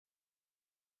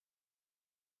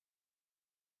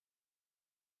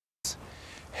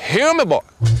Hear me, boy.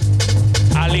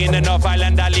 Alien enough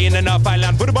island, alien enough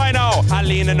island. Put it by now.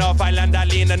 Alien enough island,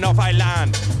 alien enough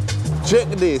island. Check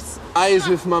this. I is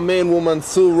with my main woman,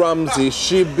 Sue Ramsey.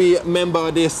 She be a member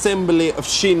of the Assembly of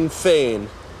Sinn Féin.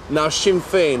 Now, Sinn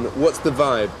Féin, what's the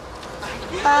vibe?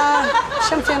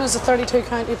 Sinn Féin is a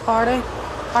 32-county party.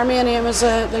 Our main aim is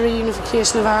the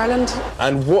reunification of Ireland.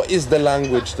 And what is the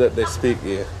language that they speak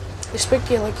here? They speak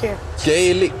Gaelic here.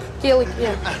 Gaelic? Gaelic,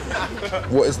 yeah.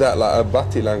 What is that, like a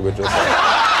Bati language or something?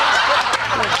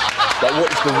 Like, what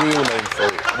is the real name for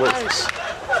it? Irish.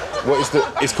 What is the...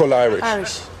 It's called Irish?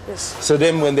 Irish, yes. So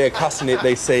then when they're cussing it,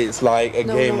 they say it's like a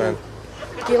gay man?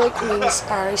 Gaelic means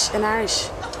Irish in Irish.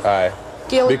 Aye.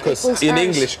 Gaelic because equals in Irish.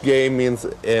 English, gay means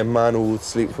a man who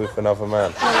sleeps with another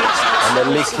man. And the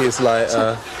lick is like,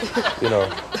 you know...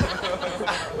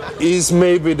 Is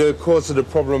maybe the cause of the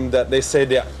problem that they say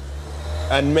that...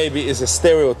 And maybe it's a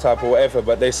stereotype or whatever,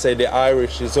 but they say the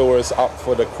Irish is always up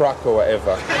for the crack or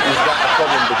whatever. Is that a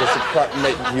problem because the crack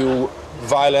make you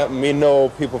violent? Me know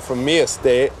people from my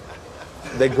estate,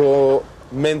 they go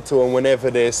mental, and whenever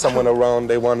there's someone around,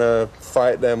 they want to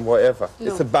fight them, whatever. No.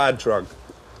 It's a bad drug.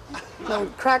 No,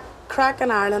 crack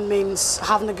in Ireland means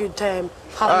having a good time.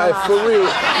 For real.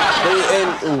 They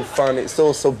ain't all fun. It's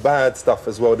also bad stuff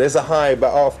as well. There's a high,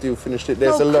 but after you finish it,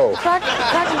 there's a low. Crack in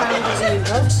Ireland doesn't mean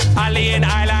drugs. Alien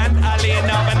island, alien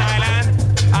of an island.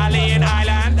 Alien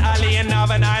island, alien of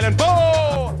an island.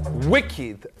 Boom!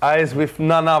 Wicked. I is with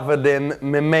none other than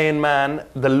my main man,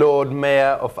 the Lord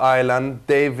Mayor of Ireland,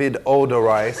 David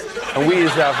Odorice, and we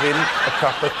is having a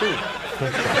cup of tea.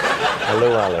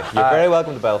 Hello, Alec. You're very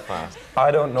welcome to Belfast.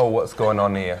 I don't know what's going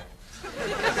on here.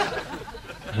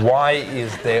 Why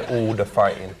is there all the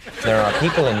fighting? There are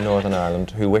people in Northern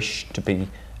Ireland who wish to be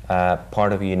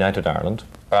part of a united Ireland.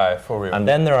 Aye, for real. And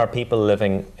then there are people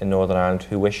living in Northern Ireland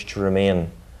who wish to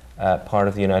remain part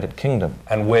of the United Kingdom.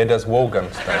 And where does Wogan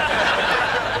stand?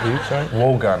 Who, sorry?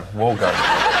 Wogan.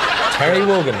 Terry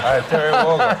Wogan. Terry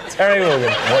Wogan. Terry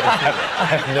Wogan. What is he? I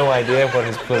have no idea what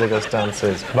his political stance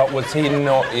is. But was he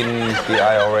not in the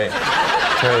IRA?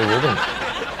 Terry Wogan?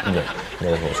 No,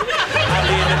 he wasn't.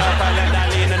 Alien enough island,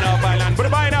 alien enough island. Put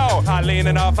it by now. Alien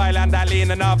enough island,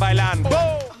 alien enough island.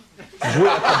 Boom!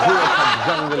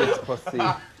 Junglist pussy.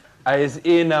 I is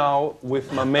here now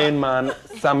with my main man,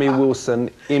 Sammy Wilson,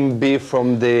 him be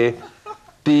from the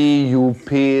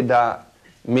DUP, that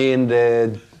mean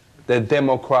the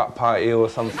Democrat Party or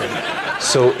something.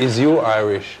 So is you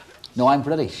Irish? No, I'm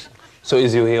British. So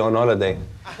is you here on holiday?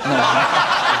 No,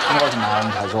 Northern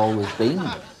Ireland has always been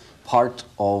part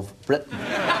of Britain.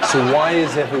 So why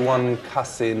is everyone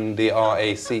cussing the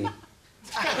RAC? Well,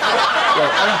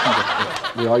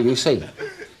 I don't think the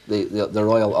RUC, the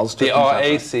Royal Ulster. The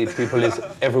RAC people is,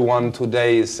 everyone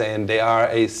today is saying the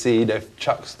RAC, they've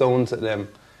chucked stones at them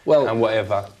and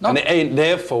whatever. And it ain't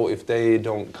their fault if they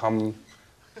don't come,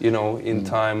 you know, in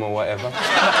time or whatever.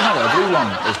 Not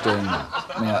everyone is doing that.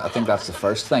 I mean, I think that's the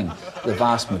first thing. The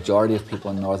vast majority of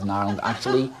people in Northern Ireland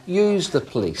actually use the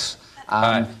police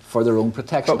for their own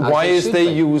protection. But why is they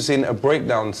using a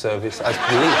breakdown service as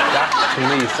police? That, to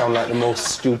me, sounds like the most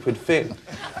stupid thing.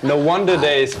 No wonder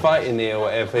there is fighting here or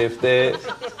whatever if they're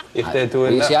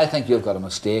doing that. You see, I think you've got a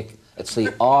mistake. It's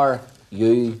the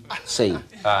RUC.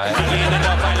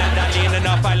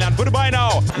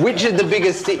 Which is the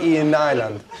biggest city in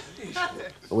Ireland?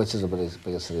 Which is the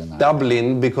biggest city in Ireland?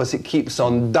 Dublin, because it keeps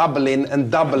on doubling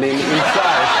and doubling in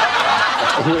size.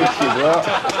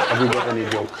 Have you got any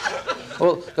jokes?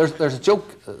 Well, there's a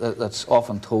joke that's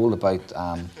often told about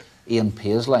Ian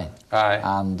Paisley. Aye.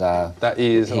 And that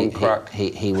he is on crack.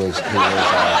 He was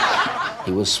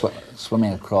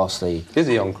swimming across the. Is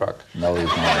he on crack? No, he's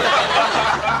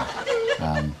not.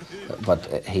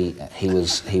 But he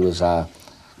was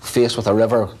faced with a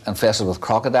river infested with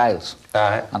crocodiles.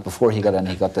 Aye. And before he got in,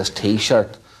 he got this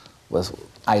T-shirt with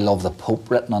 "I love the Pope"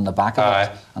 written on the back of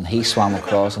it. And he swam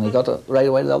across, and he got it right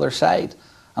away to the other side.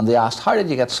 And they asked, "How did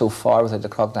you get so far without the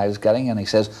crocodiles getting?" And he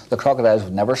says, "The crocodiles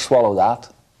would never swallow that."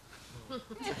 I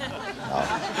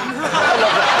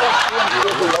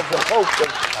love the Pope. The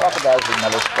crocodiles would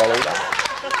never swallow that.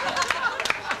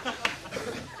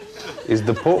 Is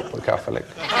the Pope a Catholic?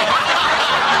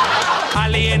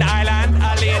 Alien island,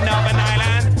 alien of an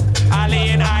island.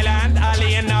 Alien island,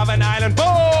 alien of an island.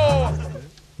 Boom!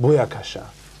 Booyakasha.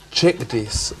 Check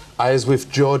this. I was with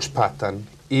George Patton.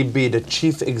 He be the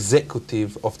chief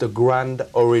executive of the Grand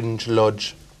Orange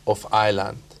Lodge of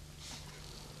Ireland.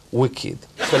 Wicked.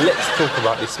 So let's talk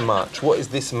about this march. What is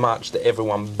this march that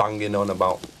everyone banging on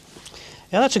about?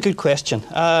 Yeah, that's a good question,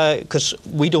 because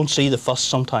we don't see the fuss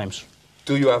sometimes.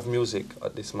 Do you have music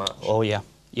at this march? Oh, yeah.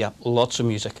 Yeah, lots of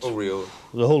music. Oh, real?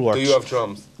 The whole works. Do you have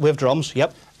drums? We have drums,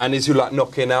 yep. And is you like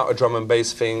knocking out a drum and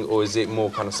bass thing, or is it more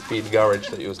kind of speed garage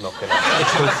that you was knocking out?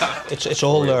 It's both. It's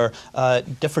all there.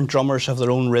 Different drummers have their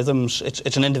own rhythms.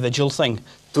 It's an individual thing.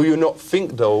 Do you not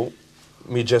think, though,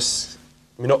 me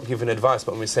not giving advice,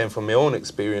 but me saying from my own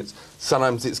experience,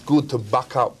 sometimes it's good to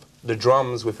back up the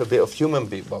drums with a bit of human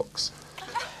beatbox?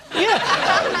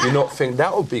 Yeah. You not think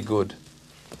that would be good?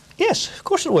 Yes, of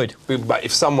course it would. But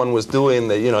if someone was doing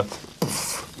the, you know,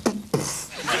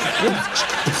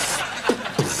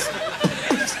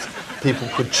 people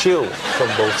could chill from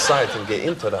both sides and get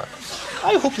into that.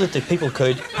 I hope that the people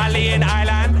could. Alien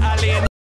Island, Alien.